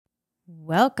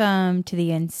Welcome to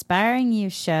the Inspiring You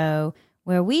Show,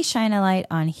 where we shine a light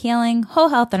on healing, whole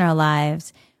health in our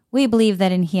lives. We believe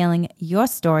that in healing your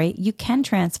story, you can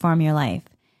transform your life.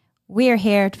 We are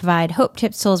here to provide hope,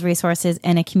 tips, tools, resources,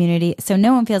 and a community so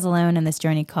no one feels alone in this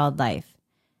journey called life.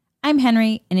 I'm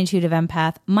Henry, an intuitive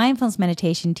empath, mindfulness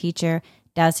meditation teacher,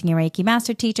 dowsing and Reiki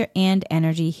master teacher, and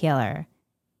energy healer.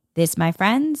 This, my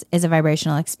friends, is a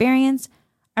vibrational experience,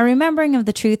 a remembering of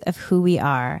the truth of who we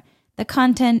are. The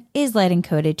content is light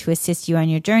encoded to assist you on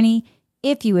your journey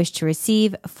if you wish to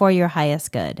receive for your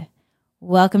highest good.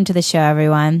 Welcome to the show,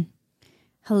 everyone.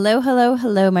 Hello, hello,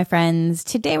 hello, my friends.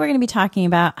 Today we're going to be talking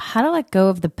about how to let go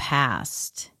of the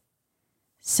past.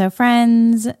 So,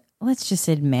 friends, let's just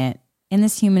admit, in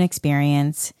this human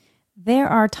experience, there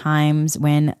are times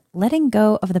when letting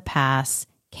go of the past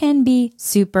can be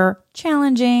super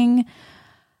challenging.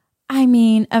 I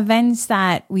mean, events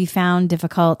that we found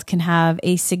difficult can have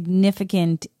a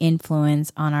significant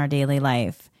influence on our daily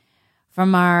life.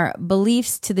 From our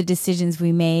beliefs to the decisions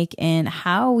we make and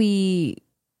how we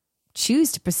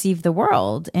choose to perceive the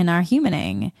world in our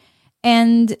humaning.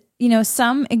 And,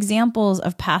 some examples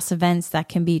of past events that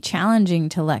can be challenging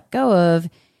to let go of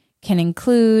can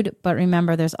include, but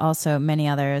remember there's also many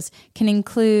others, can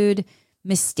include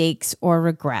mistakes or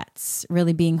regrets,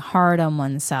 really being hard on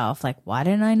oneself, like, why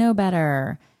didn't I know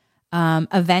better?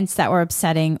 Events that were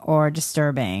upsetting or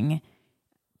disturbing,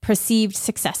 perceived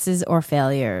successes or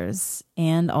failures,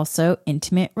 and also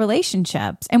intimate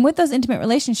relationships. And with those intimate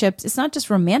relationships, it's not just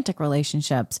romantic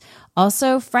relationships,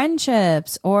 also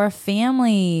friendships or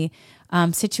family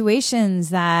situations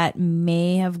that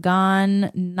may have gone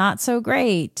not so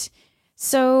great.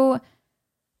 So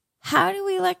how do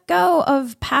we let go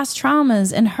of past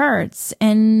traumas and hurts?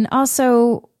 And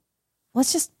also,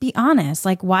 let's just be honest,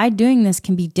 like, why doing this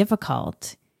can be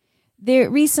difficult.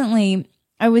 Recently,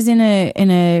 I was in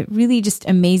a really just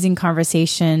amazing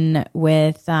conversation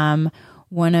with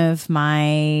one of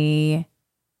my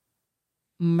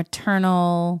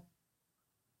maternal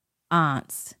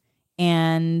aunts,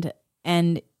 and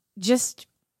just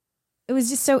it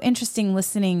was just so interesting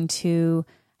listening to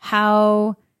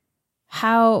how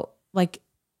like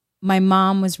my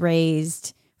mom was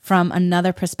raised from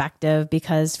another perspective,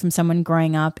 because from someone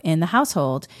growing up in the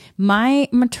household, my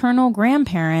maternal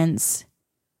grandparents,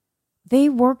 they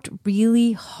worked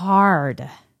really hard.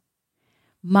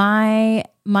 We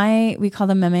call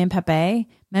them Meme and Pepe.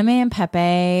 Meme and Pepe,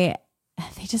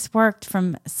 they just worked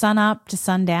from sun up to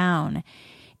sundown.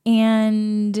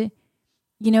 And,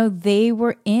 they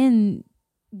were in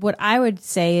what I would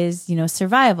say is,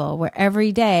 survival, where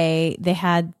every day they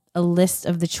had a list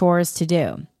of the chores to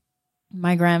do.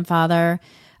 My grandfather,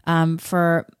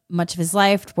 for much of his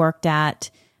life, worked at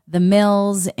the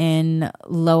mills in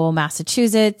Lowell,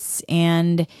 Massachusetts,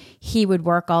 and he would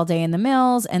work all day in the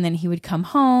mills, and then he would come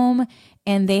home,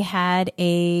 and they had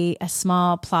a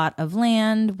small plot of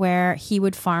land where he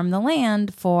would farm the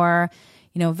land for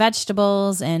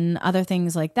vegetables and other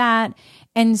things like that.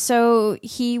 And so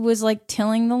he was like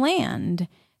tilling the land.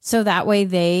 So that way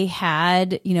they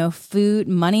had, food,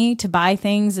 money to buy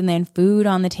things, and then food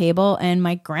on the table. And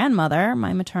my grandmother,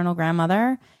 my maternal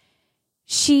grandmother,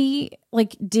 she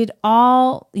did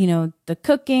all, the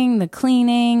cooking, the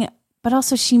cleaning, but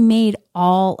also she made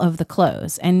all of the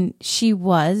clothes. And she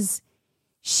was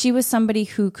somebody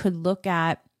who could look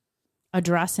at a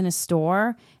dress in a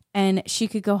store, and she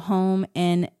could go home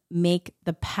and make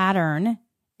the pattern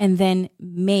and then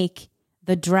make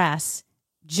the dress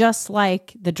just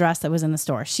like the dress that was in the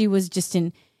store. She was just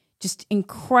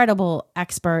incredible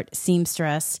expert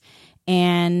seamstress.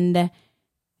 And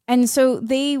so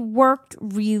they worked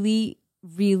really,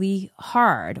 really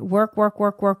hard. Work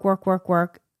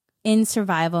in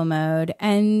survival mode.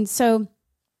 And so,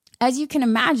 as you can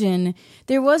imagine,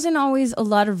 there wasn't always a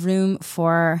lot of room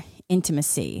for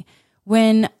intimacy.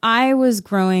 When I was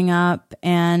growing up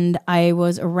and I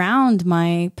was around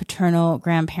my paternal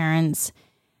grandparents,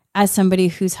 as somebody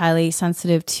who's highly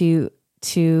sensitive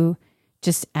to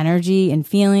just energy and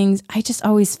feelings, I just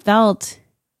always felt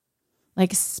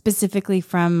like, specifically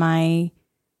from my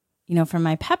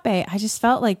Pepe, I just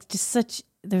felt like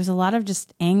there's a lot of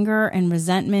just anger and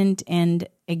resentment and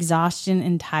exhaustion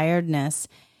and tiredness.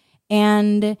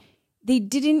 And they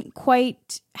didn't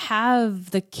quite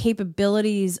have the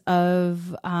capabilities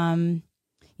of,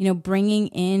 bringing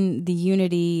in the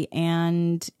unity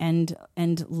and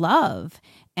love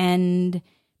and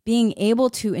being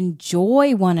able to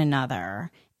enjoy one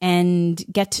another and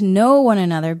get to know one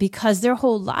another, because their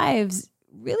whole lives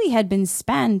really had been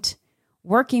spent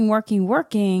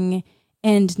working,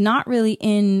 and not really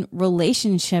in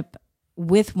relationship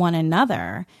with one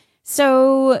another.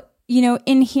 So,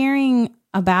 in hearing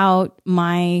about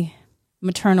my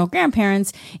maternal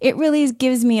grandparents, it really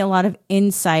gives me a lot of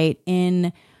insight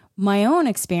in my own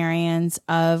experience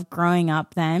of growing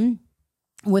up then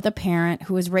with a parent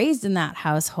who was raised in that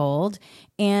household.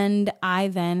 And I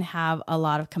then have a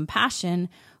lot of compassion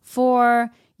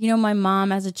for, my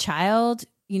mom as a child.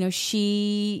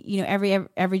 She,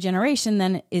 every generation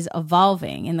then is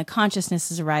evolving and the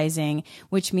consciousness is rising,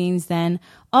 which means then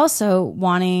also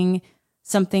wanting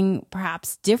something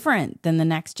perhaps different than the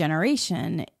next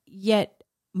generation. Yet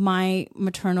my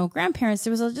maternal grandparents,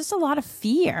 there was just a lot of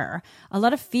fear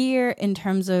in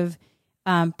terms of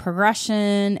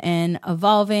progression and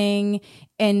evolving.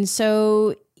 And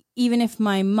so even if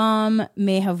my mom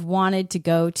may have wanted to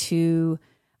go to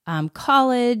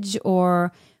college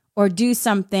or do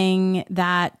something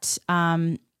that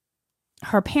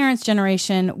her parents'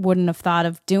 generation wouldn't have thought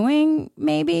of doing,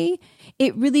 maybe,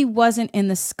 it really wasn't in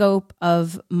the scope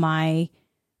of my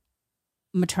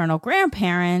maternal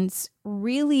grandparents,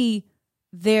 really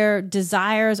their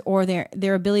desires or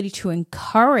their ability to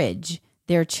encourage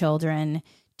their children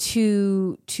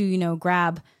to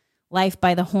grab life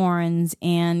by the horns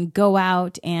and go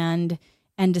out and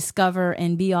discover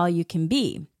and be all you can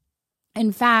be.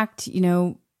 In fact,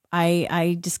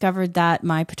 I discovered that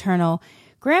my paternal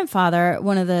grandfather,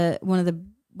 one of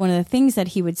the things that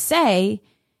he would say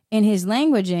in his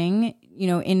languaging,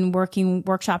 in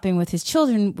workshopping with his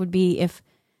children, would be if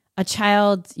a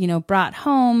child, brought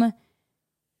home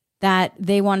that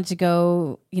they wanted to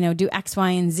go, do X, Y,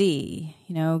 and Z,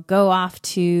 go off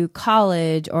to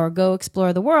college or go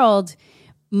explore the world,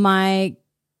 my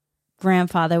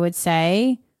grandfather would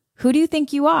say, "Who do you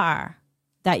think you are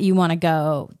that you want to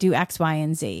go do X, Y,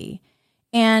 and Z?"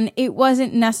 And it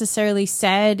wasn't necessarily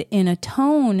said in a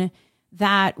tone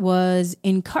that was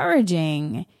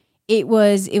encouraging. It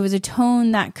was a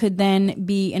tone that could then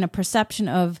be in a perception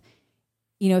of,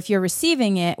 if you're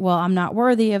receiving it, well, I'm not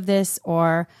worthy of this,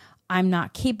 or I'm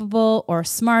not capable or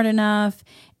smart enough.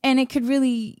 And it could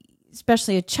really,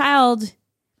 especially a child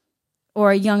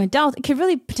or a young adult, it could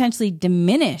really potentially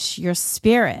diminish your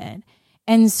spirit.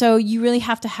 And so you really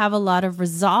have to have a lot of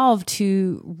resolve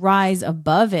to rise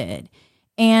above it.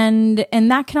 And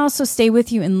that can also stay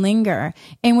with you and linger.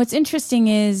 And what's interesting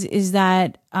is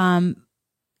that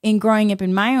in growing up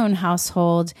in my own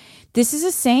household, this is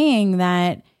a saying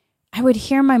that I would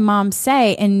hear my mom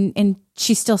say, and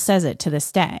she still says it to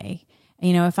this day.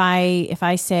 If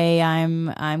I say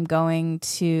I'm going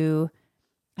to,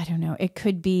 I don't know, it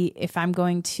could be if I'm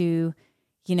going to,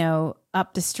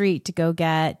 up the street to go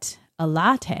get a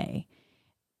latte,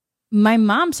 my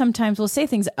mom sometimes will say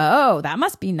things, "Oh, that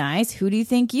must be nice. Who do you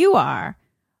think you are?"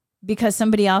 Because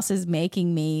somebody else is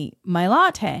making me my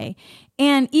latte.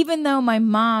 And even though my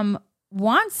mom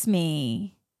wants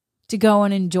me to go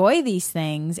and enjoy these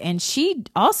things, and she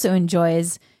also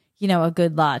enjoys, a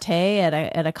good latte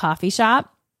at a coffee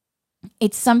shop,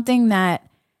 it's something that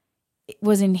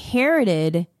was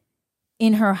inherited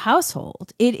in her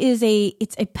household.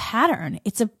 It's a pattern.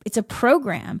 It's a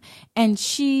program. And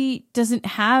she doesn't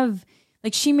have,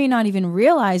 she may not even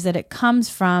realize that it comes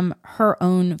from her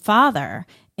own father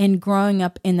and growing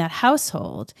up in that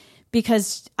household,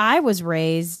 because I was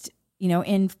raised,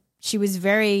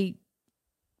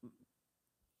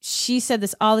 she said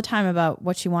this all the time about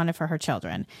what she wanted for her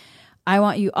children. "I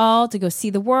want you all to go see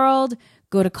the world,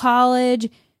 go to college,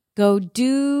 go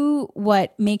do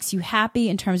what makes you happy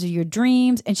in terms of your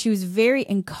dreams." And she was very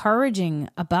encouraging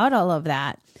about all of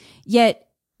that. Yet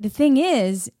the thing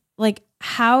is,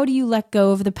 how do you let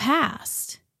go of the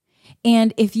past?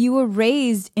 And if you were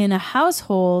raised in a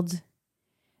household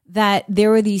that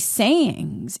there were these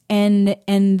sayings and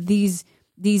these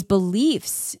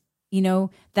beliefs,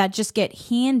 that just get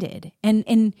handed,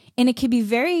 and it could be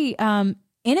very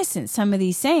innocent, some of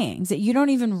these sayings that you don't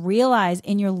even realize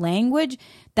in your language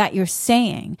that you're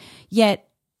saying. Yet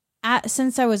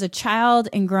since I was a child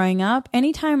and growing up,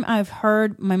 anytime I've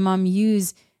heard my mom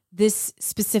use this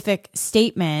specific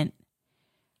statement,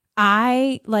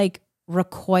 I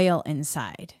recoil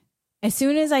inside. As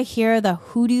soon as I hear the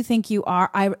 "who do you think you are,"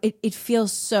 it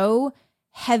feels so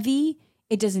heavy.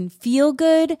 It doesn't feel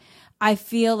good. I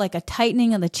feel like a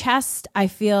tightening of the chest. I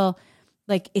feel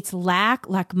like it's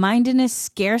lack-mindedness,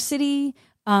 scarcity.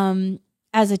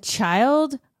 As a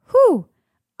child,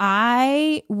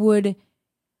 I would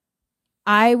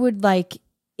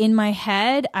in my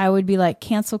head, I would be like,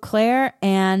 "Cancel Claire,"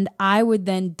 and I would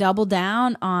then double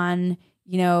down on,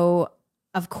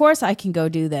 of course I can go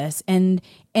do this. And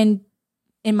in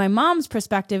my mom's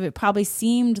perspective, it probably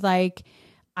seemed like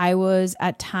I was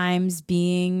at times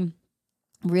being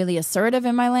really assertive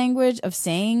in my language of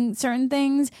saying certain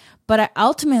things. But I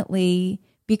ultimately,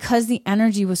 because the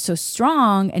energy was so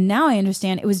strong, and now I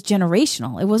understand it was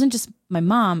generational. It wasn't just my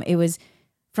mom. It was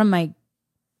from my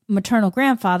maternal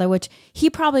grandfather, which he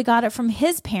probably got it from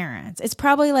his parents. It's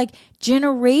probably like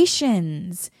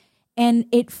generations. And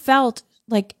it felt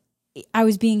like I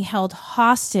was being held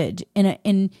hostage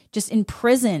just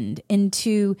imprisoned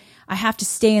into, I have to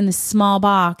stay in this small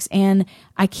box and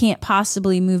I can't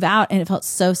possibly move out. And it felt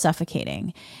so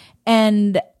suffocating.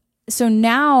 And so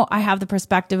now I have the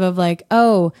perspective of like,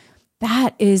 oh,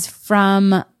 that is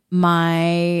from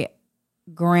my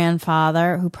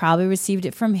grandfather who probably received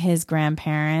it from his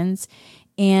grandparents.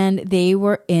 And they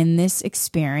were in this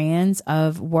experience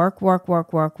of work.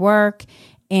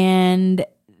 And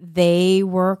they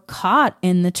were caught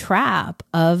in the trap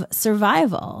of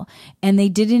survival, and they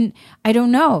didn't, I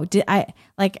don't know.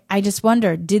 I just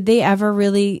wonder, did they ever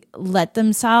really let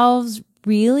themselves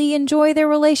really enjoy their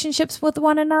relationships with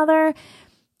one another?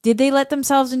 Did they let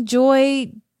themselves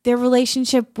enjoy their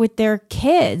relationship with their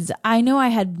kids? I know I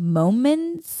had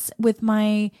moments with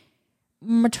my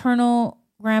maternal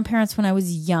grandparents when I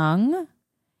was young.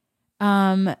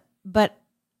 But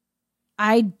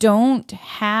I don't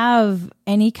have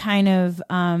any kind of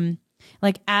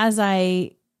as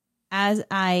I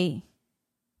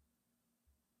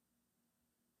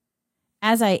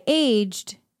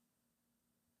aged,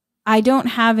 I don't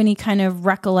have any kind of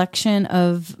recollection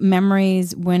of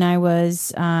memories when I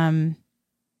was when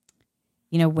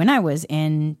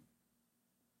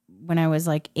I was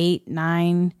like 8,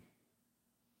 9,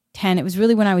 10. It was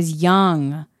really when I was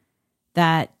young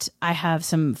that I have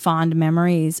some fond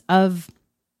memories of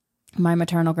my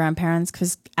maternal grandparents,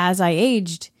 because as I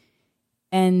aged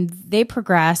and they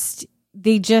progressed,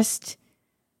 they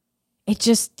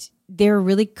were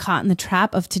really caught in the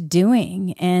trap of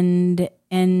doing and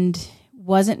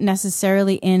wasn't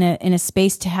necessarily in a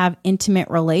space to have intimate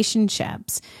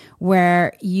relationships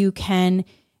where you can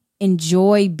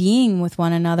enjoy being with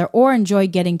one another or enjoy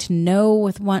getting to know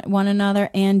with one another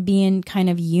and be in kind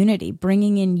of unity,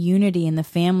 bringing in unity in the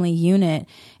family unit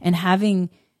and having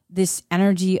this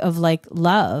energy of like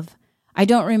love. I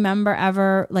don't remember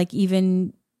ever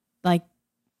even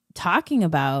talking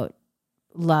about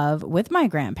love with my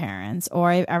grandparents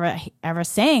or ever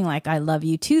saying like, I love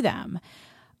you to them.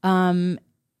 And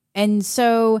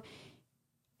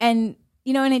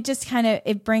it just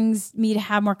it brings me to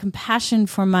have more compassion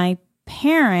for my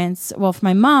parents, for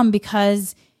my mom,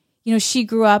 because, she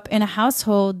grew up in a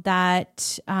household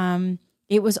that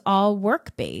it was all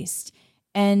work-based.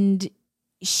 And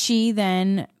she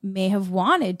then may have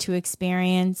wanted to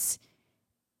experience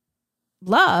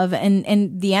love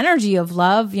and the energy of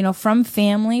love, from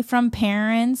family, from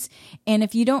parents. And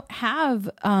if you don't have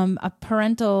a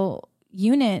parental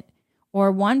unit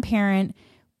or one parent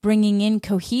bringing in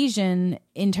cohesion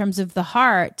in terms of the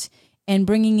heart and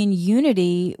bringing in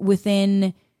unity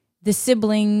within the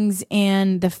siblings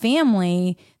and the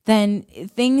family, then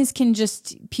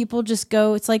people just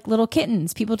go, it's like little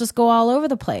kittens. People just go all over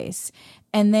the place.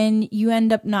 And then you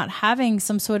end up not having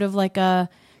some sort of like a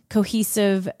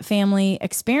cohesive family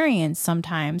experience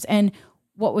sometimes. And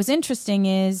what was interesting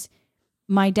is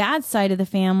my dad's side of the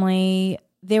family,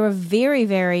 they were very,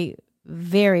 very,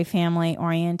 very family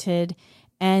oriented.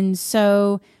 And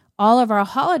so all of our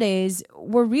holidays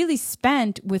were really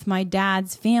spent with my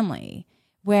dad's family,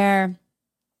 where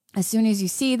as soon as you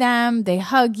see them, they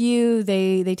hug you,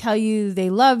 they tell you they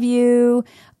love you.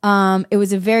 It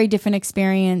was a very different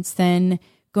experience than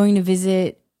going to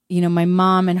visit, my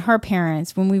mom and her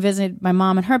parents. When we visited my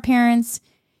mom and her parents,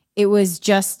 it was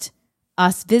just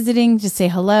us visiting to say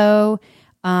hello.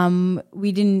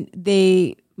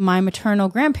 My maternal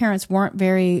grandparents weren't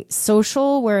very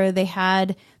social, where they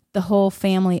had the whole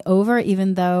family over,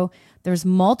 even though there's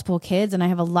multiple kids, and I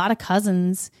have a lot of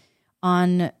cousins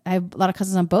on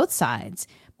both sides.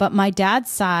 But my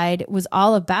dad's side was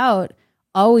all about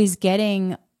always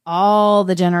getting all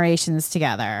the generations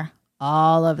together,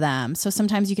 all of them. So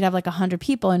sometimes you could have like 100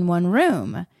 people in one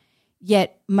room.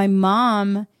 Yet my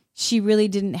mom, she really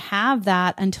didn't have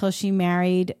that until she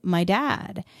married my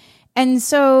dad. And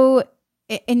so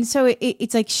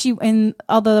it's like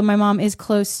although my mom is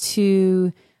close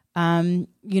to,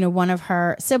 one of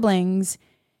her siblings,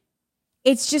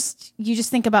 it's just, you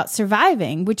just think about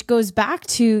surviving, which goes back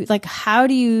to like, how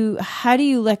do you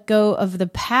let go of the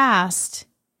past,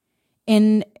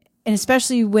 and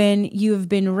especially when you have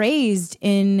been raised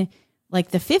in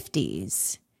like the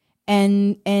 50s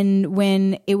and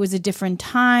when it was a different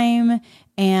time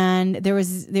and there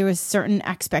was certain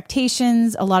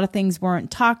expectations, a lot of things weren't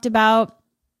talked about.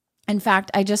 In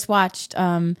fact, I just watched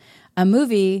a a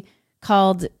movie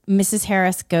called Mrs.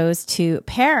 Harris Goes to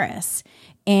Paris.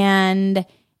 And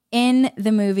in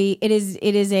the movie, it is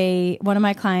one of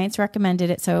my clients recommended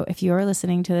it. So if you are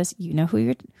listening to this, you know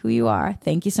who you are.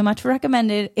 Thank you so much for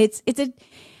recommending it.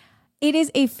 It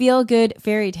is a feel-good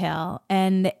fairy tale,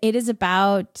 and it is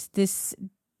about this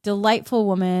delightful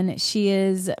woman. She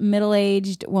is a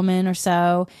middle-aged woman or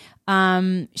so.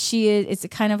 It's a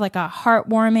kind of like a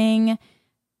heartwarming,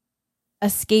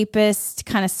 escapist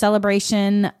kind of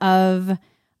celebration of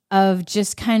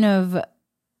just kind of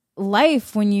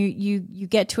life when you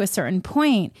get to a certain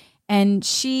point. And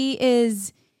she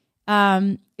is,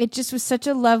 it just was such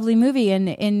a lovely movie.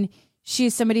 And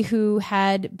she's somebody who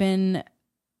had been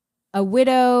a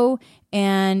widow,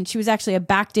 and she was actually a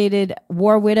backdated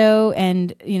war widow,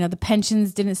 and the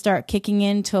pensions didn't start kicking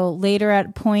in till later at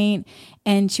a point,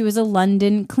 and she was a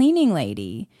London cleaning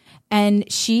lady, and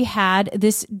she had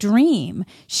this dream.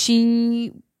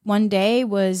 She one day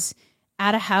was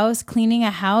at a house, cleaning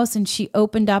a house, and she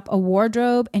opened up a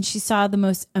wardrobe and she saw the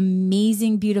most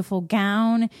amazing, beautiful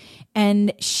gown,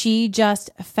 and she just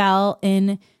fell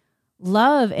in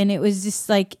love. And it was just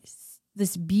like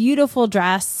this beautiful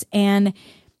dress. And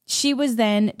she was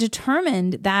then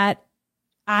determined that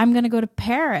I'm going to go to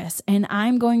Paris and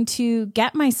I'm going to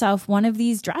get myself one of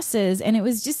these dresses. And it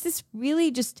was just this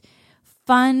really just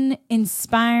fun,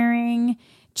 inspiring,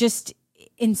 just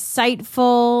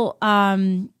insightful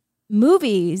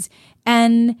movies.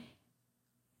 And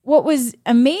what was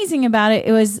amazing about it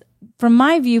was, from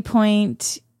my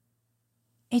viewpoint,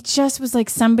 it just was like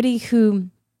somebody who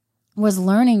was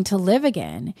learning to live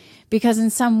again, because in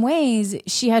some ways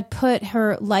she had put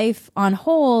her life on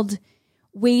hold,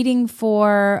 waiting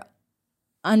for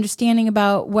understanding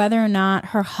about whether or not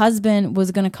her husband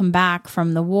was going to come back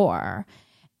from the war.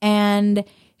 And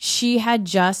she had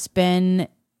just been,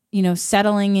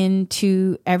 settling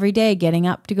into every day, getting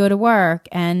up to go to work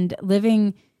and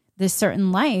living this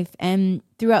certain life. And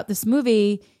throughout this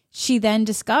movie, she then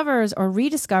discovers or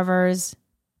rediscovers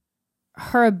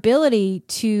her ability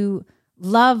to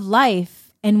love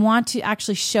life and want to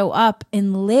actually show up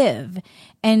and live.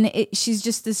 And she's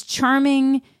just this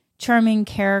charming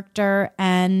character.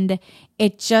 And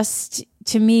it just,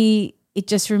 to me, it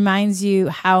just reminds you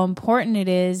how important it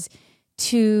is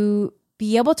to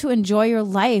be able to enjoy your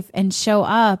life and show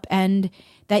up, and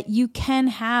that you can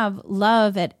have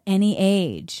love at any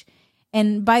age.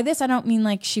 And by this, I don't mean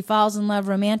like she falls in love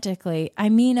romantically. I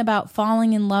mean about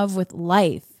falling in love with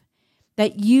life.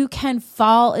 That you can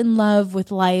fall in love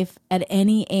with life at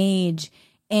any age,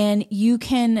 and you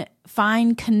can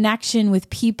find connection with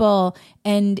people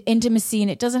and intimacy. And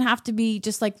it doesn't have to be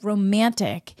just like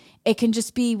romantic. It can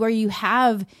just be where you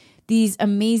have these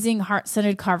amazing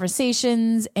heart-centered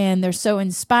conversations, and they're so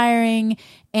inspiring,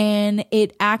 and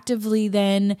it actively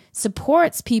then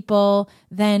supports people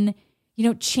then,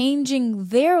 changing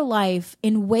their life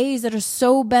in ways that are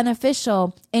so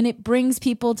beneficial, and it brings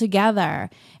people together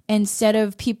instead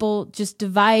of people just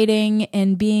dividing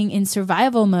and being in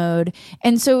survival mode.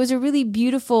 And so it was a really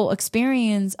beautiful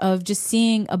experience of just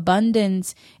seeing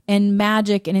abundance and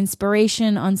magic and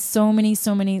inspiration on so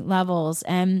many levels.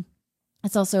 And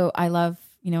it's also, I love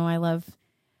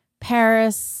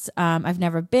Paris. I've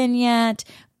never been yet,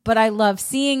 but I love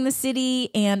seeing the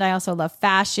city, and I also love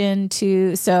fashion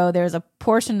too. So there's a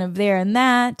portion of there in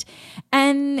that.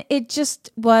 And it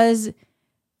just was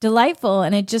delightful,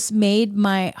 and it just made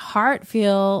my heart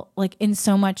feel like in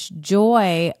so much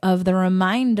joy of the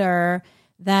reminder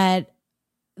that,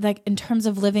 like, in terms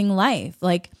of living life,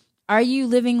 like, are you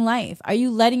living life? Are you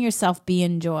letting yourself be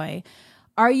in joy?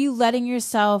 Are you letting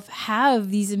yourself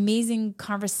have these amazing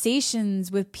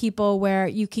conversations with people where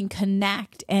you can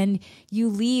connect and you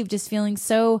leave just feeling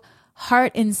so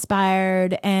heart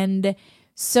inspired and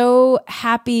so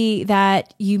happy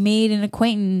that you made an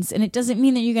acquaintance? And it doesn't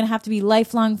mean that you're going to have to be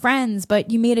lifelong friends, but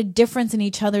you made a difference in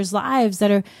each other's lives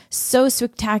that are so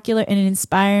spectacular in an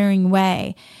inspiring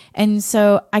way. And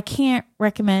so I can't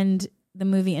recommend the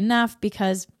movie enough,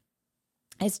 because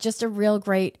it's just a real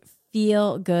great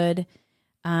feel good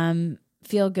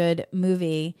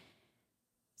movie.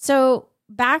 So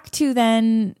back to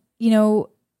then,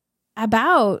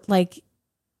 about like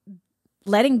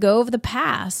letting go of the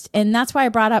past. And that's why I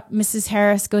brought up Mrs.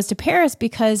 Harris Goes to Paris,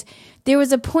 because there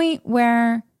was a point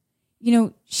where,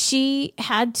 she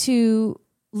had to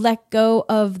let go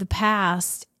of the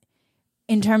past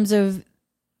in terms of,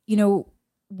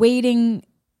 waiting,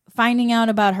 finding out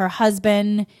about her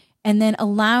husband, and then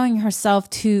allowing herself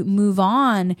to move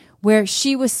on where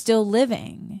she was still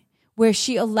living, where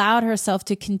she allowed herself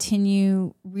to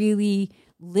continue really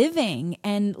living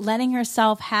and letting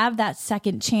herself have that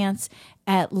second chance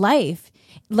at life.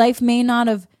 Life may not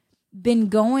have been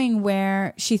going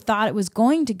where she thought it was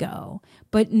going to go,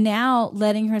 but now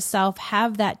letting herself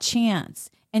have that chance.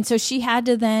 And so she had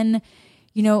to then,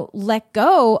 let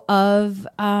go of,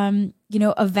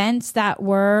 events that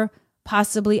were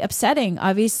possibly upsetting.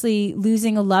 Obviously,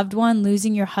 losing a loved one,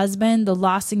 losing your husband, the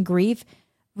loss and grief,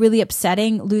 really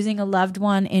upsetting. Losing a loved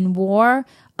one in war,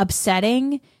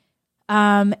 upsetting.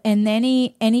 And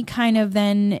any kind of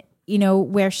then,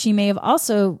 where she may have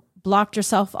also blocked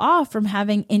herself off from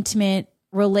having intimate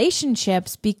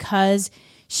relationships because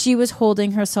she was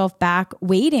holding herself back,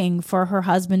 waiting for her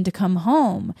husband to come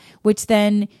home, which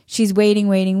then she's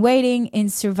waiting in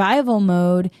survival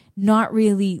mode, not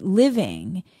really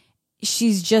living.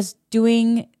 She's just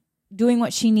doing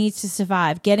what she needs to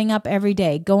survive, getting up every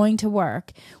day, going to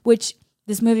work, which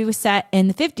this movie was set in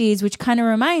the 50s, which kind of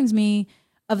reminds me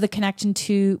of the connection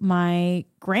to my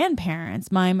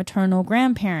grandparents, my maternal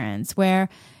grandparents, where,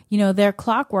 their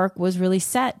clockwork was really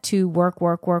set to work.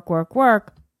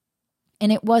 And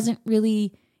it wasn't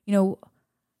really,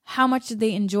 how much did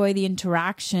they enjoy the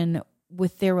interaction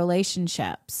with their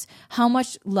relationships? How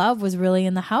much love was really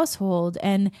in the household?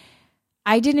 And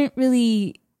I didn't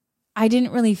really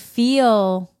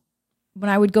feel when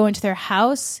I would go into their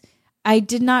house, I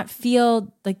did not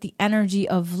feel like the energy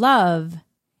of love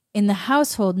in the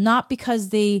household, not because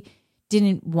they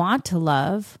didn't want to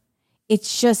love.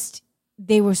 It's just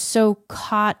they were so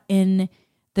caught in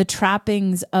the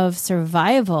trappings of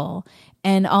survival,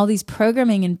 and all these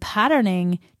programming and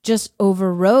patterning just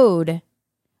overrode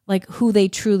like who they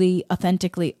truly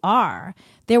authentically are.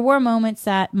 There were moments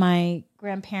that my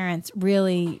grandparents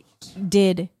really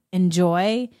did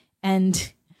enjoy,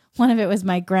 and one of it was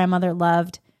my grandmother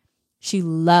she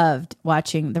loved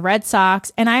watching the Red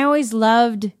Sox, and I always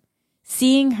loved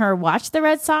seeing her watch the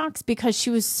Red Sox because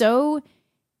she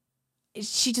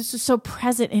just was so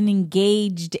present and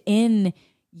engaged in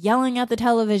yelling at the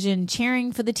television,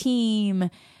 cheering for the team.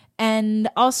 And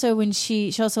also when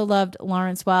she also loved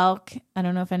Lawrence Welk. I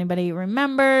don't know if anybody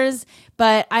remembers,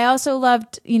 but I also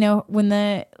loved,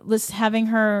 having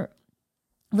her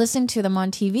listen to them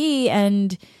on TV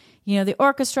and, the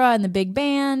orchestra and the big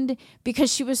band,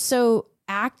 because she was so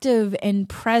active and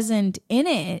present in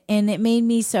it. And it made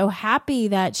me so happy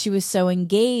that she was so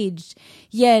engaged.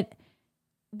 Yet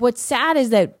what's sad is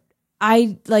that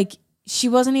she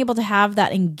wasn't able to have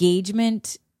that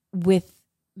engagement with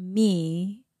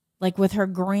me, like with her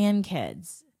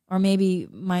grandkids, or maybe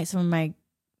some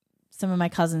of my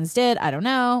cousins did. I don't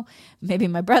know. Maybe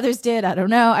my brothers did. I don't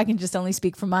know. I can just only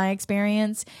speak from my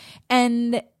experience.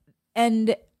 And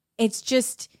it's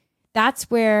just, that's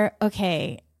where,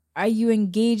 okay, are you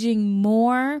engaging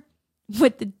more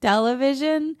with the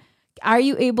television? Are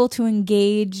you able to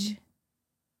engage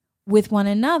with one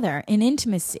another in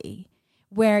intimacy,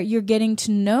 where you're getting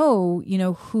to know,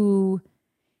 who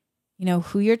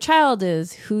your child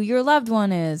is, who your loved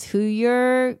one is, who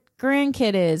your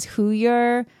grandkid is, who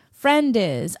your friend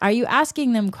is? Are you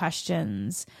asking them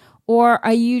questions, or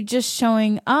are you just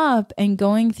showing up and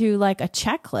going through like a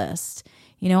checklist,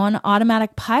 on an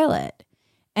automatic pilot?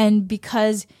 And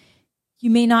because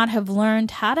you may not have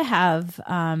learned how to have,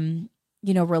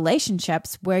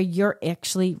 relationships where you're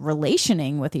actually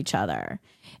relationing with each other.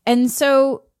 And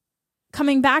so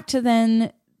coming back to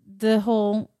then the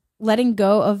whole letting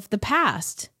go of the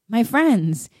past, my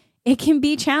friends, it can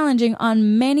be challenging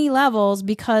on many levels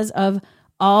because of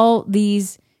all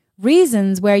these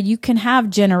reasons, where you can have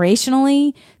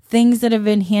generationally things that have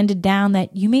been handed down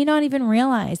that you may not even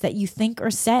realize that you think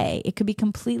or say. It could be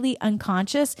completely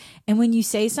unconscious. And when you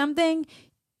say something,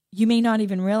 you may not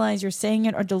even realize you're saying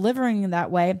it or delivering it that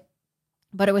way,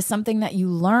 but it was something that you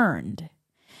learned.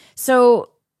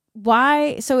 So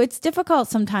it's difficult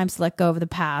sometimes to let go of the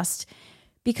past,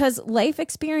 because life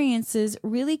experiences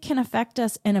really can affect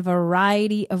us in a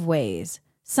variety of ways.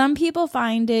 Some people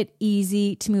find it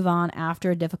easy to move on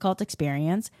after a difficult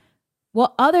experience,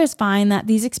 while others find that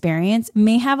these experiences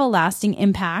may have a lasting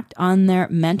impact on their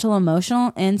mental,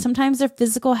 emotional, and sometimes their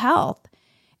physical health.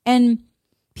 And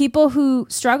people who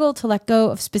struggle to let go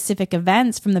of specific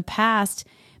events from the past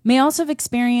may also have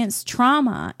experienced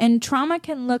trauma, and trauma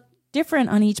can look different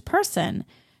on each person.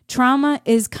 Trauma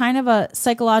is kind of a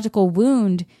psychological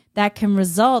wound that can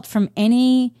result from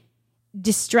any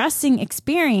distressing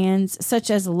experience, such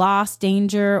as loss,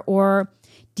 danger, or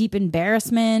deep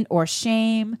embarrassment or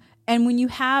shame. And when you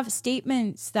have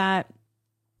statements that,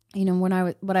 what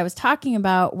I was talking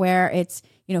about, where it's,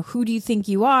 who do you think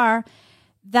you are?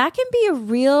 that can be a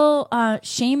real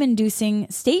shame-inducing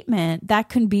statement. That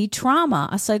can be trauma,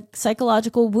 a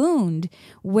psychological wound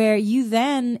where you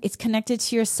then, it's connected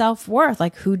to your self-worth.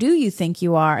 Like, who do you think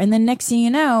you are? And then next thing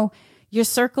you know, you're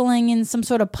circling in some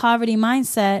sort of poverty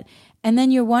mindset, and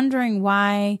then you're wondering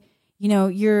why,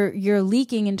 you're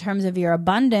leaking in terms of your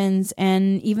abundance.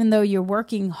 And even though you're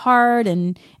working hard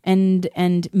and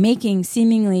making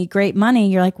seemingly great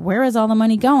money, you're like, where is all the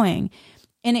money going?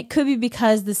 And it could be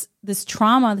because this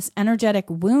trauma, this energetic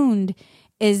wound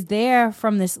is there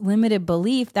from this limited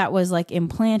belief that was like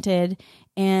implanted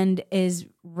and is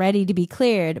ready to be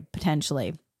cleared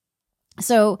potentially.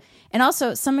 So, and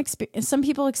also some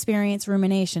people experience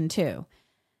rumination too.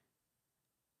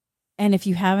 And if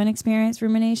you haven't experienced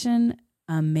rumination,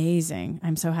 amazing.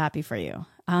 I'm so happy for you.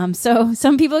 So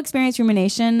some people experience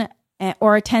rumination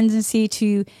or a tendency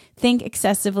to think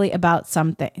excessively about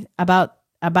something, about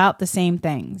the same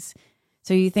things.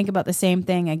 So you think about the same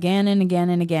thing again and again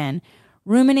and again.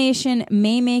 Rumination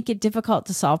may make it difficult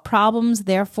to solve problems,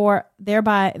 thereby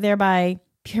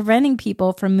preventing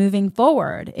people from moving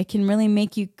forward. It can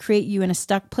really create you in a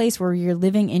stuck place where you're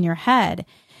living in your head.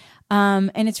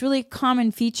 And it's really a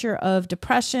common feature of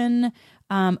depression,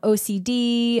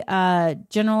 OCD,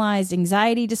 generalized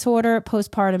anxiety disorder,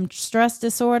 postpartum stress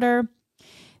disorder.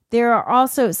 There are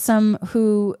also some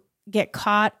who get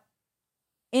caught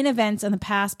in events in the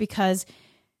past because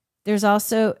there's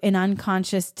also an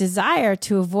unconscious desire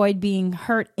to avoid being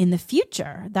hurt in the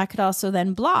future. That could also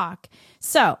then block.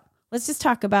 So let's just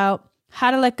talk about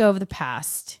how to let go of the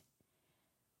past.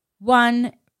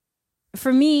 One,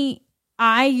 for me,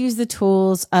 I use the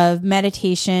tools of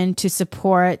meditation to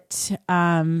support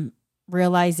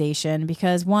realization,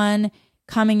 because one,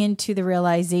 coming into the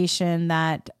realization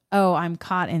that, oh, I'm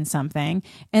caught in something.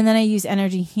 And then I use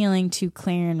energy healing to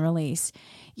clear and release.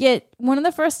 Yet one of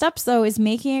the first steps, though, is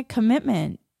making a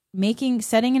commitment,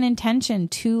 setting an intention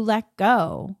to let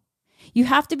go. You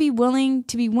have to be willing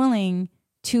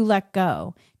to let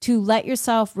go, to let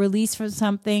yourself release from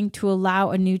something, to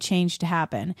allow a new change to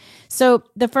happen. So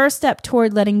the first step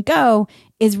toward letting go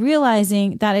is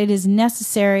realizing that it is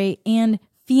necessary and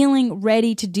feeling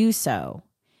ready to do so.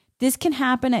 This can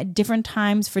happen at different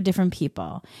times for different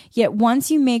people. Yet once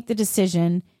you make the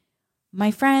decision, my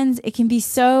friends, it can be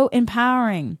so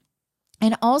empowering.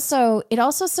 And also, it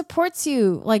also supports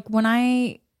you. Like when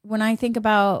I think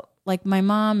about like my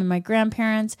mom and my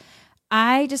grandparents,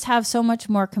 I just have so much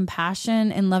more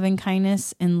compassion and loving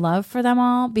kindness and love for them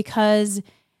all, because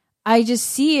I just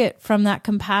see it from that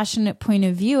compassionate point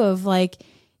of view of like,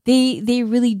 they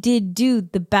really did do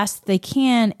the best they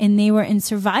can, and they were in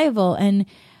survival. And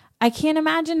I can't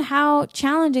imagine how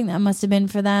challenging that must have been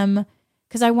for them.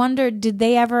 Because I wonder, did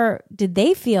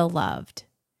they feel loved?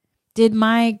 Did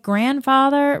my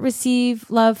grandfather receive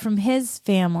love from his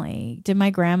family? Did my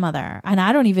grandmother? And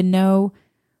I don't even know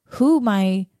who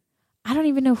my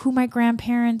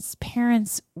grandparents'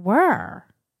 parents were.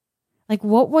 Like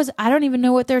I don't even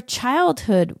know what their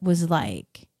childhood was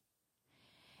like.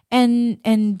 And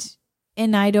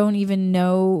I don't even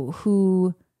know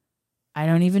I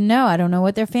don't know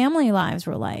what their family lives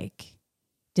were like.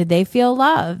 Did they feel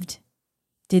loved?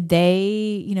 Did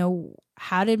they, I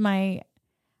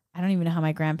don't even know how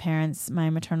my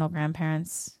maternal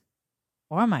grandparents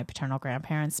or my paternal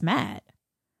grandparents met.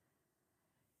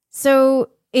 So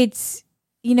it's,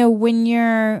 when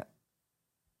you're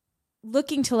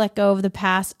looking to let go of the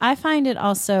past, I find it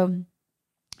also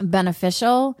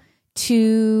beneficial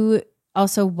to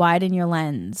also widen your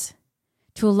lens,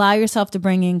 to allow yourself to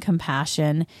bring in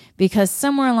compassion, because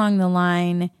somewhere along the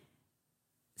line,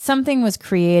 something was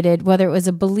created, whether it was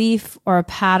a belief or a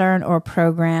pattern or a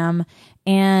program,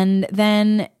 and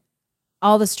then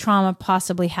all this trauma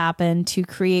possibly happened to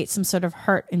create some sort of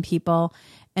hurt in people.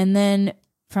 And then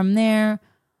from there,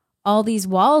 all these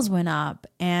walls went up,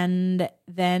 and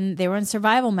then they were in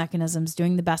survival mechanisms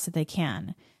doing the best that they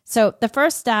can. So the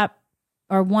first step,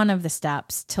 or one of the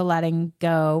steps to letting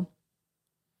go,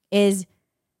 is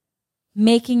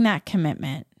making that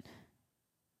commitment,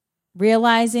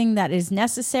 realizing that it is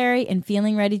necessary and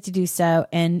feeling ready to do so.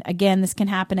 And again, this can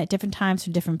happen at different times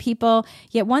for different people.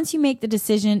 Yet once you make the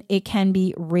decision, it can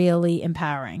be really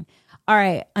empowering. All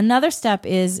right. Another step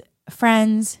is,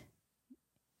 friends,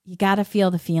 you got to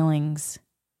feel the feelings.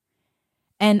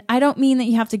 And I don't mean that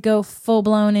you have to go full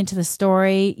blown into the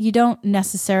story. You don't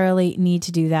necessarily need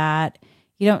to do that.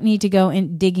 You don't need to go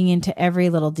in digging into every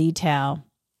little detail.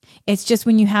 It's just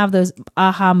when you have those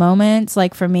aha moments,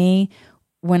 like for me,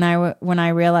 when I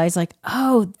realized like,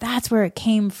 oh, that's where it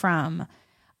came from.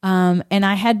 And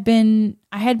I had been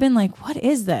I had been like, what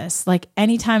is this? Like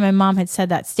anytime my mom had said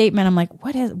that statement, I'm like,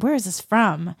 where is this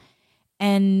from?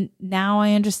 And now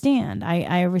I understand.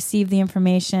 I received the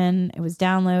information. It was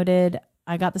downloaded.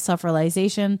 I got the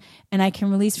self-realization, and I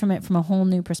can release from it from a whole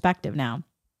new perspective now.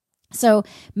 So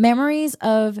memories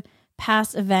of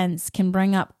past events can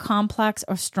bring up complex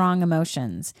or strong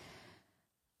emotions.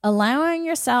 Allowing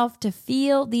yourself to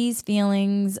feel these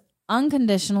feelings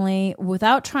unconditionally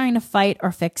without trying to fight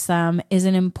or fix them is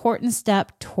an important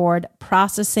step toward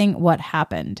processing what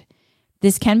happened.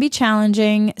 This can be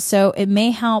challenging, so it may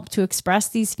help to express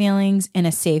these feelings in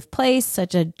a safe place,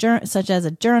 such as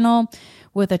a journal,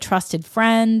 with a trusted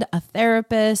friend, a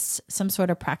therapist, some sort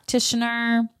of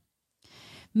practitioner.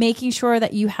 Making sure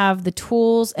that you have the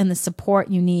tools and the support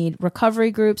you need. Recovery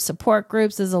groups, support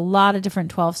groups. There's a lot of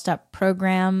different 12-step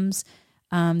programs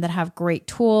that have great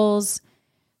tools.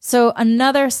 So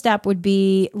another step would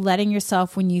be letting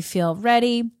yourself, when you feel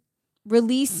ready,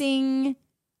 releasing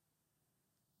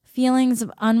feelings of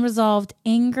unresolved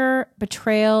anger,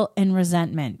 betrayal, and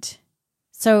resentment.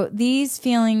 So these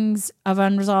feelings of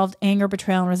unresolved anger,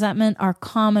 betrayal, and resentment are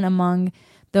common among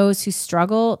those who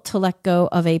struggle to let go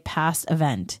of a past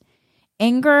event.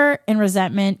 Anger and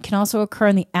resentment can also occur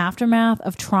in the aftermath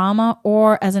of trauma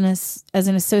or as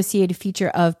an associated feature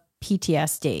of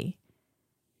PTSD.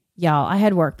 Y'all, I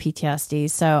had work PTSD,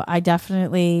 so I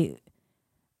definitely,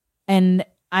 and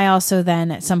I also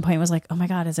then at some point was like, oh my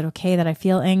God, is it okay that I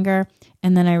feel anger?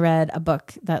 And then I read a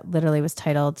book that literally was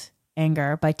titled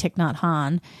Anger by Thich Nhat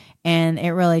Hanh, and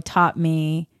it really taught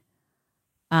me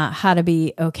how to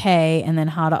be okay and then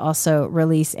how to also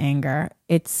release anger.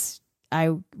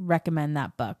 I recommend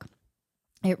that book.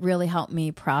 It really helped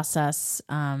me process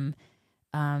anger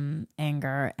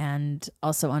and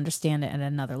also understand it at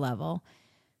another level.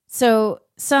 So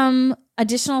some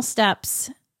additional steps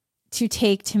to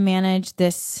take to manage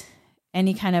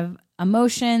any kind of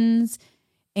emotions,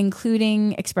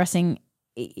 including expressing,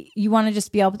 you want to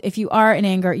just be able, if you are in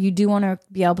anger, you do want to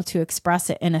be able to express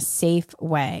it in a safe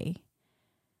way.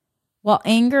 While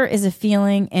anger is a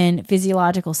feeling and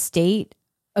physiological state,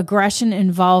 aggression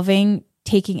involving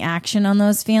taking action on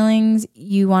those feelings,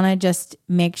 you want to just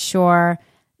make sure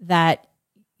that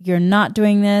you're not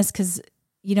doing this because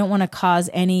you don't want to cause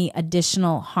any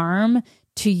additional harm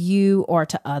to you or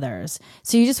to others.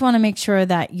 So you just want to make sure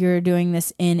that you're doing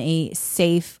this in a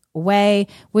safe way,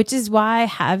 which is why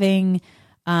having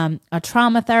a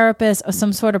trauma therapist or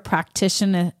some sort of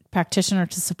practitioner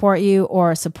to support you,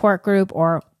 or a support group,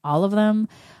 or all of them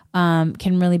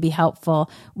can really be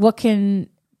helpful.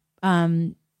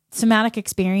 Somatic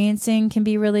experiencing can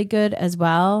be really good as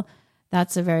well.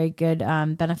 That's a very good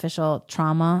beneficial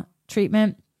trauma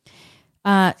treatment.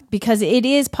 Because it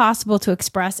is possible to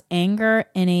express anger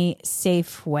in a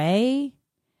safe way.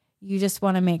 You just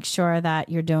want to make sure that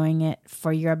you're doing it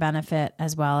for your benefit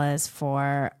as well as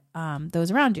for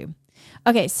those around you.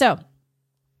 Okay, so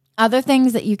other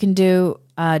things that you can do,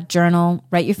 journal,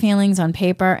 write your feelings on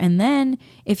paper, and then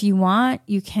if you want,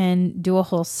 you can do a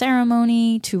whole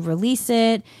ceremony to release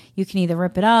it. You can either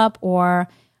rip it up or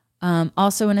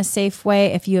also in a safe way,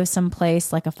 if you have some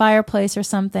place like a fireplace or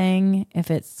something, if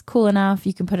it's cool enough,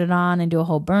 you can put it on and do a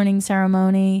whole burning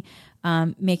ceremony,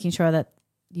 making sure that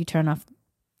you turn off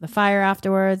the fire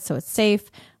afterwards so it's safe.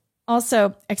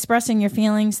 Also, expressing your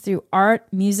feelings through art,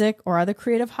 music, or other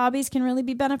creative hobbies can really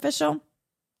be beneficial.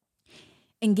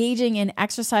 Engaging in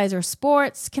exercise or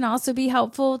sports can also be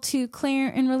helpful to clear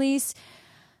and release.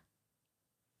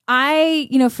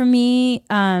 For me,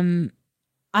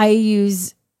 I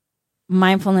use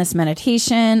mindfulness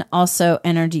meditation, also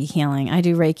energy healing. I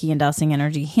do Reiki and dowsing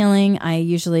energy healing. I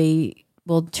usually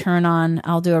will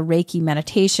I'll do a Reiki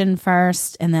meditation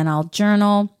first, and then I'll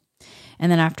journal.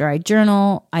 And then after I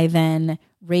journal, I then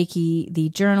Reiki the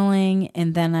journaling.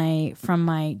 And then from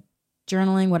my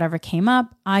journaling, whatever came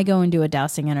up, I go and do a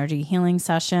dowsing energy healing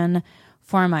session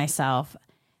for myself.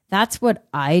 That's what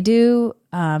I do.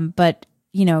 But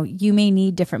you may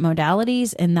need different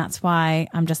modalities, and that's why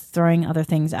I'm just throwing other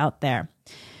things out there.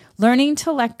 Learning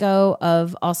to let go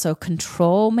of also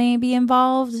control may be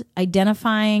involved,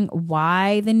 identifying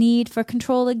why the need for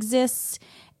control exists,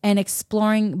 and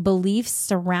exploring beliefs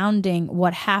surrounding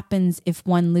what happens if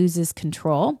one loses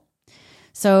control.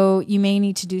 So you may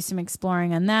need to do some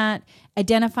exploring on that,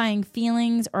 identifying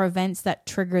feelings or events that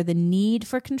trigger the need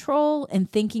for control and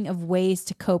thinking of ways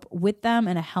to cope with them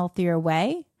in a healthier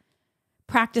way.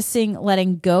 Practicing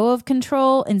letting go of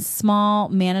control in small,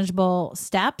 manageable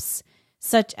steps,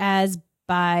 such as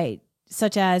by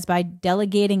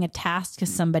delegating a task to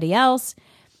somebody else,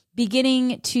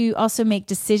 Beginning to also make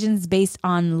decisions based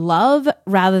on love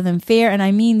rather than fear. And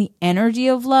I mean the energy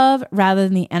of love rather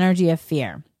than the energy of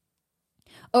fear.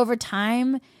 Over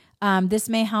time, this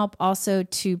may help also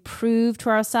to prove to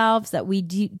ourselves that we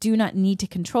do not need to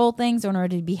control things in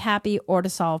order to be happy or to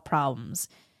solve problems.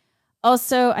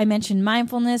 Also, I mentioned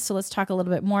mindfulness, so let's talk a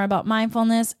little bit more about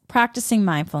mindfulness. Practicing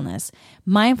mindfulness.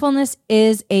 Mindfulness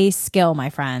is a skill, my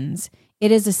friends.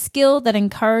 It is a skill that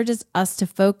encourages us to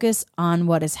focus on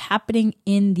what is happening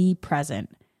in the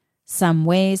present. Some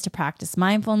ways to practice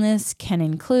mindfulness can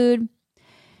include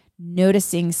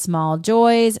noticing small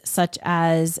joys, such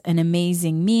as an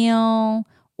amazing meal,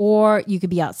 or you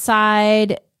could be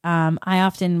outside. I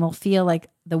often will feel like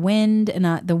the wind,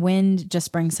 and the wind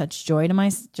just brings such joy to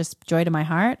my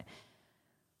heart.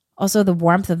 Also, the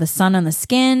warmth of the sun on the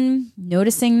skin,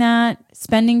 noticing that,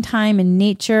 spending time in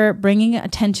nature, bringing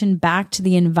attention back to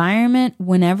the environment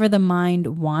whenever the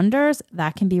mind wanders,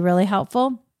 that can be really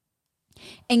helpful.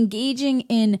 Engaging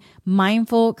in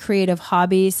mindful creative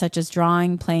hobbies such as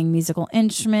drawing, playing musical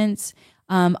instruments,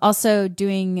 also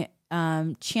doing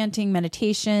chanting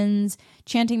meditations.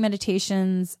 Chanting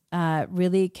meditations,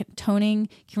 toning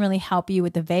can really help you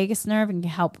with the vagus nerve and can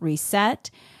help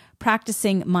reset.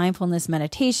 Practicing mindfulness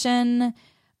meditation.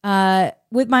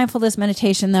 With mindfulness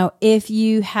meditation, though, if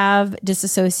you have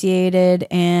disassociated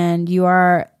and you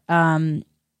are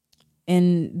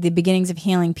in the beginnings of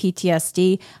healing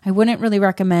PTSD, I wouldn't really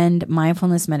recommend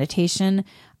mindfulness meditation.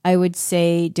 I would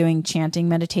say doing chanting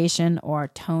meditation or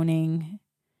toning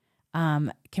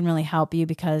can really help you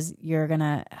because you're going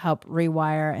to help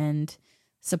rewire and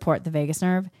support the vagus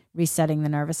nerve, resetting the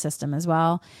nervous system as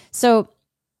well. So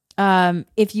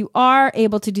if you are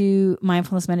able to do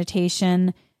mindfulness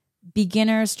meditation,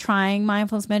 beginners trying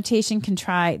mindfulness meditation can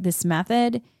try this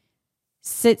method.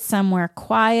 Sit somewhere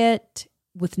quiet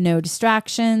with no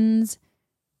distractions,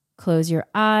 close your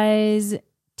eyes,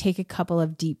 take a couple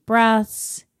of deep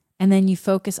breaths, and then you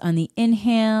focus on the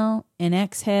inhale and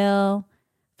exhale,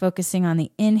 focusing on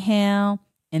the inhale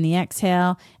and the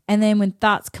exhale. And then when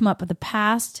thoughts come up of the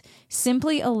past,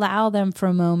 simply allow them for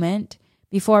a moment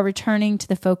before returning to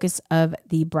the focus of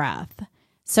the breath.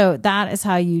 So that is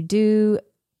how you do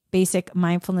basic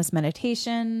mindfulness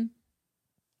meditation.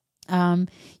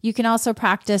 You can also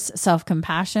practice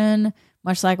self-compassion,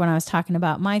 much like when I was talking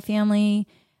about my family.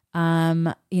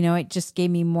 It just gave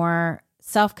me more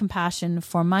self-compassion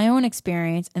for my own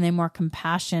experience and then more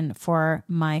compassion for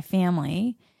my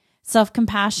family.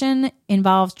 Self-compassion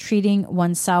involves treating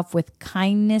oneself with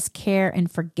kindness, care,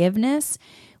 and forgiveness.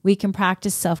 We can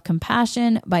practice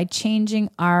self-compassion by changing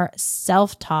our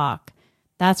self-talk.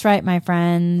 That's right, my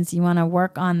friends. You want to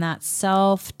work on that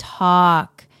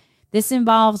self-talk. This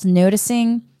involves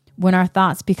noticing when our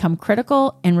thoughts become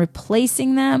critical and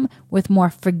replacing them with more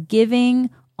forgiving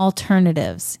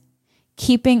alternatives.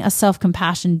 Keeping a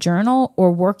self-compassion journal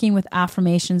or working with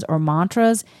affirmations or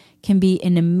mantras can be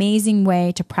an amazing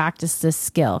way to practice this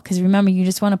skill. Because remember, you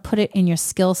just want to put it in your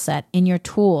skill set, in your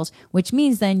tools, which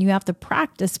means then you have to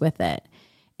practice with it.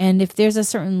 And if there's a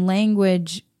certain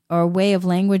language or way of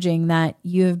languaging that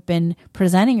you have been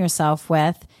presenting yourself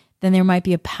with, then there might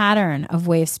be a pattern of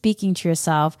way of speaking to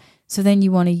yourself. So then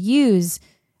you want to use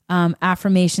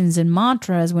affirmations and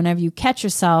mantras whenever you catch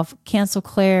yourself, cancel,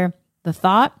 clear the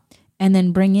thought, and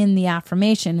then bring in the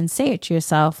affirmation and say it to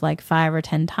yourself like 5 or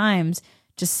 10 times.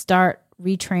 Just start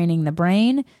retraining the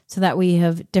brain so that we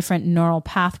have different neural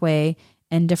pathway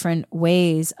and different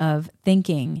ways of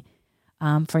thinking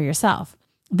for yourself.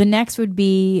 The next would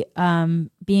be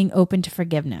being open to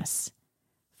forgiveness.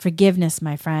 Forgiveness,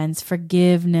 my friends,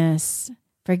 forgiveness.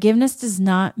 Forgiveness does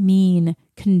not mean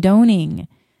condoning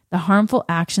the harmful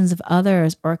actions of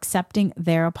others or accepting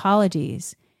their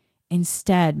apologies.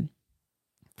 Instead,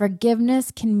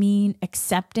 forgiveness can mean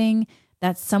accepting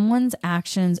that someone's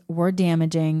actions were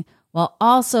damaging while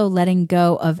also letting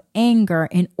go of anger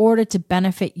in order to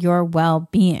benefit your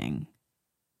well-being.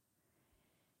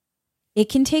 It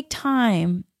can take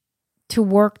time to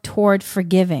work toward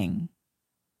forgiving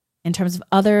in terms of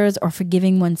others or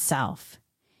forgiving oneself.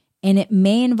 And it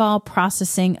may involve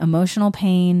processing emotional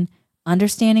pain,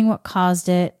 understanding what caused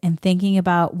it, and thinking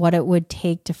about what it would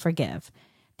take to forgive.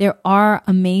 There are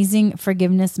amazing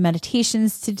forgiveness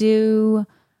meditations to do.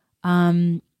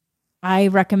 I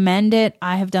recommend it.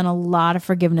 I have done a lot of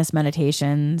forgiveness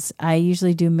meditations. I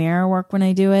usually do mirror work when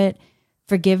I do it.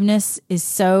 Forgiveness is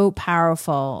so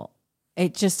powerful.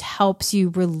 It just helps you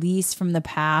release from the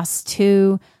past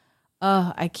too.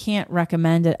 I can't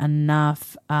recommend it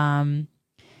enough. And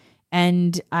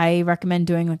I recommend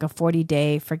doing like a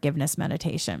 40-day forgiveness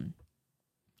meditation.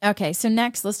 Okay, so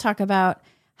next let's talk about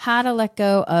how to let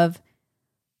go of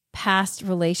past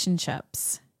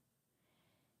relationships.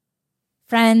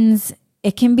 Friends,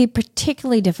 it can be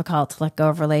particularly difficult to let go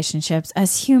of relationships.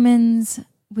 As humans,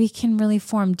 we can really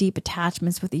form deep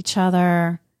attachments with each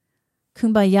other.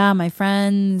 Kumbaya, my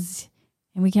friends.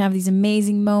 And we can have these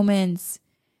amazing moments.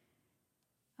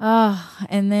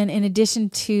 And then in addition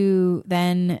to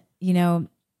then,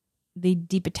 the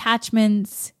deep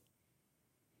attachments,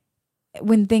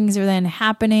 when things are then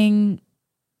happening,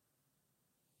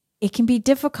 it can be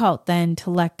difficult then to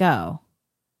let go.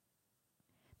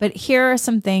 But here are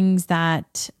some things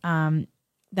that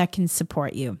that can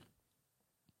support you.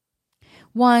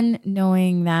 One,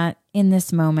 knowing that in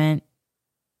this moment,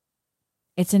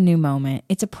 it's a new moment.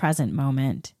 It's a present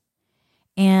moment.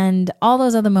 And all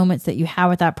those other moments that you had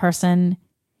with that person,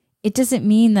 it doesn't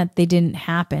mean that they didn't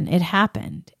happen. It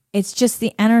happened. It's just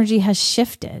the energy has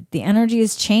shifted. The energy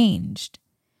has changed.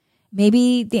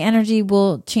 Maybe the energy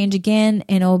will change again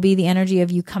and it will be the energy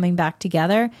of you coming back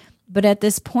together. But at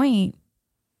this point,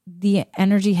 the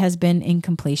energy has been in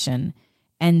completion.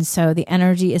 And so the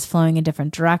energy is flowing a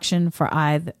different direction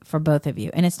for both of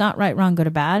you. And it's not right, wrong, good,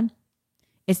 or bad.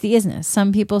 It's the isness.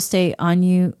 Some people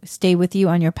stay with you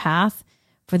on your path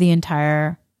for the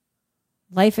entire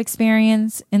life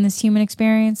experience in this human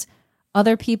experience.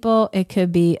 Other people, it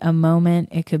could be a moment,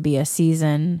 it could be a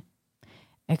season,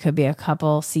 it could be a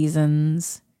couple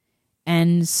seasons.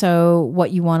 And so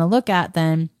what you want to look at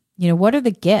then, what are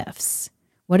the gifts?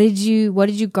 What did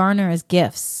you garner as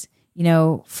gifts,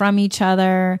 from each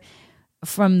other,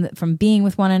 from being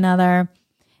with one another?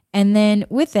 And then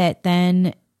with it,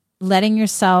 then letting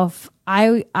yourself,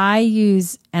 I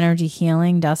use energy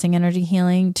healing, dowsing energy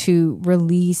healing to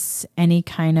release any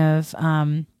kind of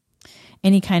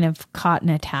caught in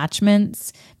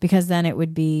attachments, because then it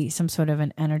would be some sort of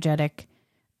an energetic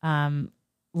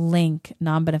link,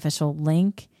 non-beneficial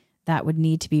link that would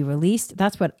need to be released.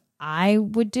 That's what I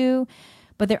would do.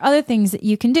 But there are other things that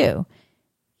you can do,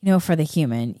 for the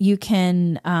human. You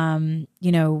can,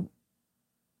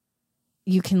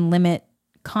 you can limit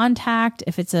contact.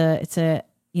 If it's a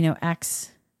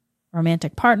ex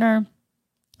romantic partner,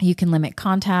 you can limit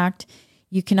contact.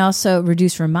 You can also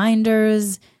reduce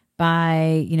reminders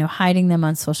by, hiding them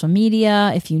on social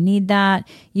media if you need that.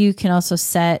 You can also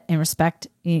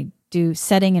do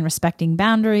setting and respecting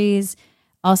boundaries.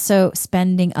 Also,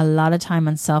 spending a lot of time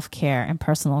on self-care and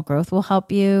personal growth will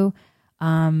help you.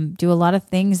 Do a lot of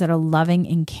things that are loving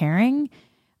and caring.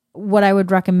 What I would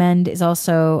recommend is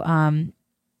also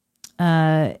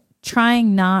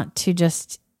trying not to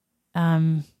just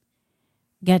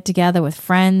get together with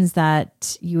friends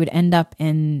that you would end up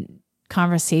in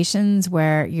conversations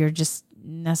where you're just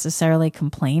necessarily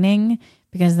complaining,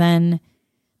 because then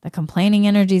the complaining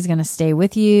energy is going to stay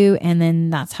with you. And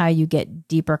then that's how you get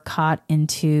deeper caught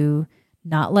into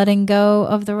not letting go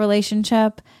of the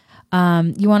relationship.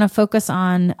 You want to focus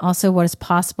on also what is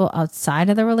possible outside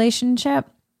of the relationship.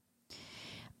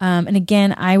 And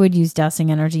again, I would use dowsing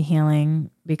energy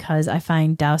healing because I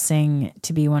find dowsing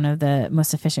to be one of the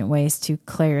most efficient ways to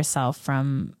clear yourself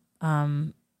from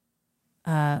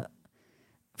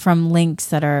links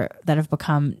that have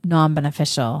become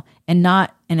non-beneficial, and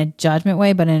not in a judgment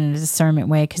way, but in a discernment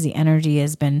way, because the energy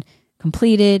has been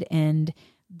completed and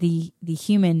the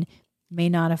human may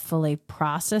not have fully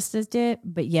processed it,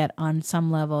 but yet on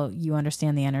some level you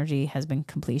understand the energy has been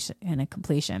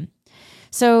completion.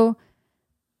 So,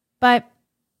 but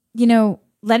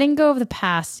letting go of the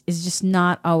past is just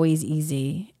not always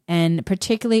easy, and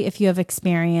particularly if you have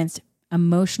experienced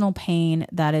emotional pain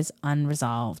that is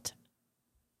unresolved.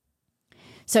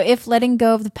 So if letting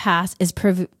go of the past is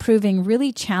proving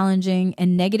really challenging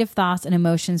and negative thoughts and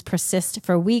emotions persist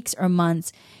for weeks or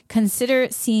months, consider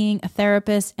seeing a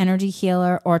therapist, energy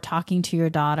healer, or talking to your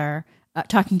doctor.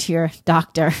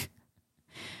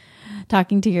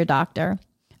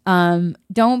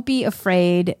 Don't be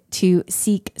afraid to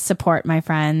seek support, my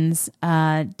friends.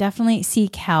 Definitely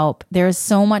seek help. There's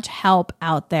so much help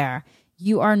out there.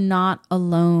 You are not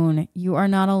alone.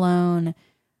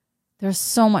 There's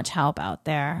so much help out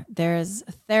there. There's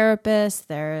therapists,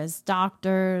 there's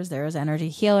doctors, there's energy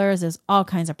healers, there's all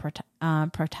kinds of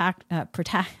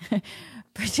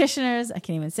practitioners. I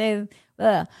can't even say.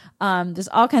 There's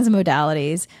all kinds of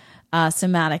modalities.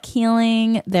 Somatic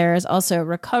healing. There's also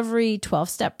recovery,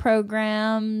 12-step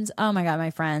programs. Oh my God, my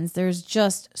friends. There's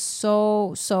just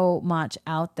so much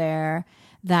out there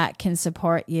that can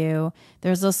support you.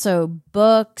 There's also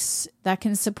books that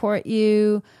can support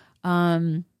you.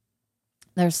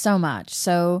 There's so much.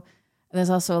 So there's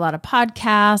also a lot of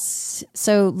podcasts.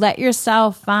 So let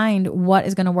yourself find what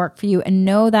is going to work for you, and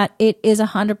know that it is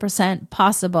 100%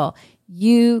 possible.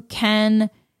 You can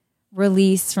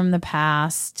release from the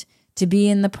past, to be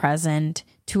in the present,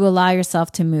 to allow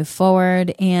yourself to move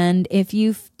forward. And if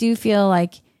you do feel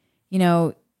like,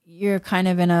 you're kind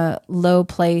of in a low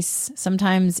place,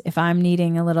 sometimes if I'm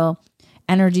needing a little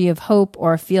energy of hope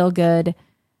or feel good,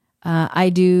 I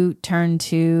do turn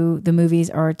to the movies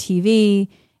or TV.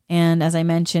 And as I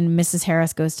mentioned, Mrs.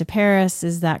 Harris Goes to Paris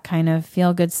is that kind of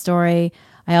feel good story.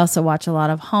 I also watch a lot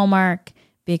of Hallmark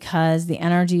because the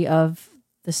energy of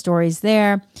the stories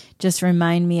there just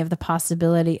remind me of the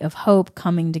possibility of hope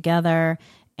coming together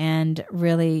and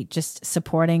really just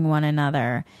supporting one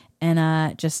another in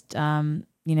a just,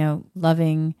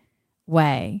 loving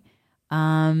way.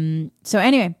 So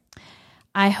anyway,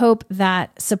 I hope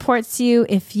that supports you.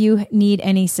 If you need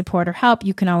any support or help,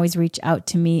 you can always reach out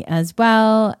to me as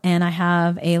well. And I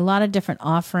have a lot of different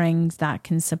offerings that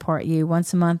can support you.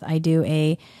 Once a month, I do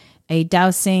a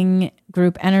dowsing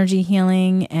group energy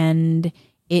healing, and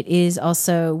it is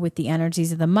also with the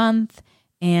energies of the month.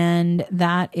 And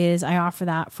I offer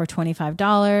that for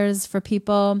 $25 for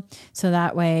people. So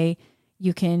that way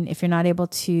you can, if you're not able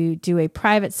to do a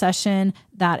private session,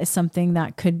 that is something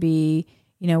that could be,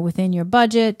 within your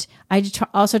budget. I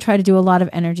also try to do a lot of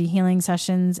energy healing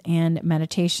sessions and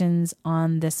meditations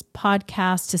on this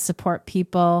podcast to support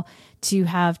people to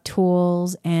have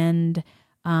tools and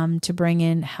to bring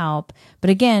in help. But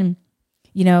again,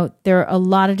 there are a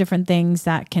lot of different things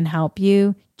that can help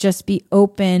you. Just be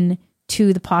open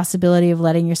to the possibility of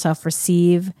letting yourself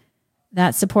receive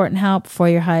that support and help for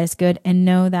your highest good, and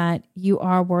know that you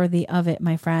are worthy of it,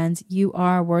 my friends. You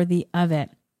are worthy of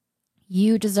it.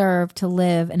 You deserve to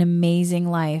live an amazing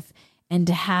life and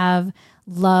to have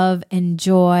love and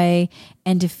joy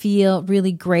and to feel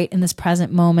really great in this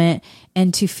present moment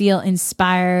and to feel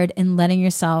inspired and letting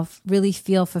yourself really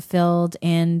feel fulfilled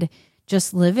and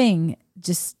just living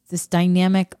just this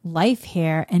dynamic life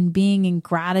here and being in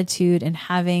gratitude and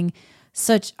having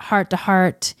such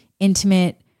heart-to-heart,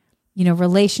 intimate,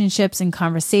 relationships and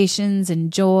conversations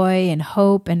and joy and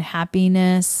hope and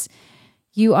happiness.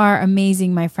 You are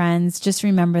amazing, my friends. Just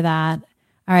remember that.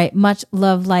 All right. Much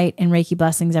love, light, and Reiki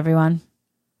blessings, everyone.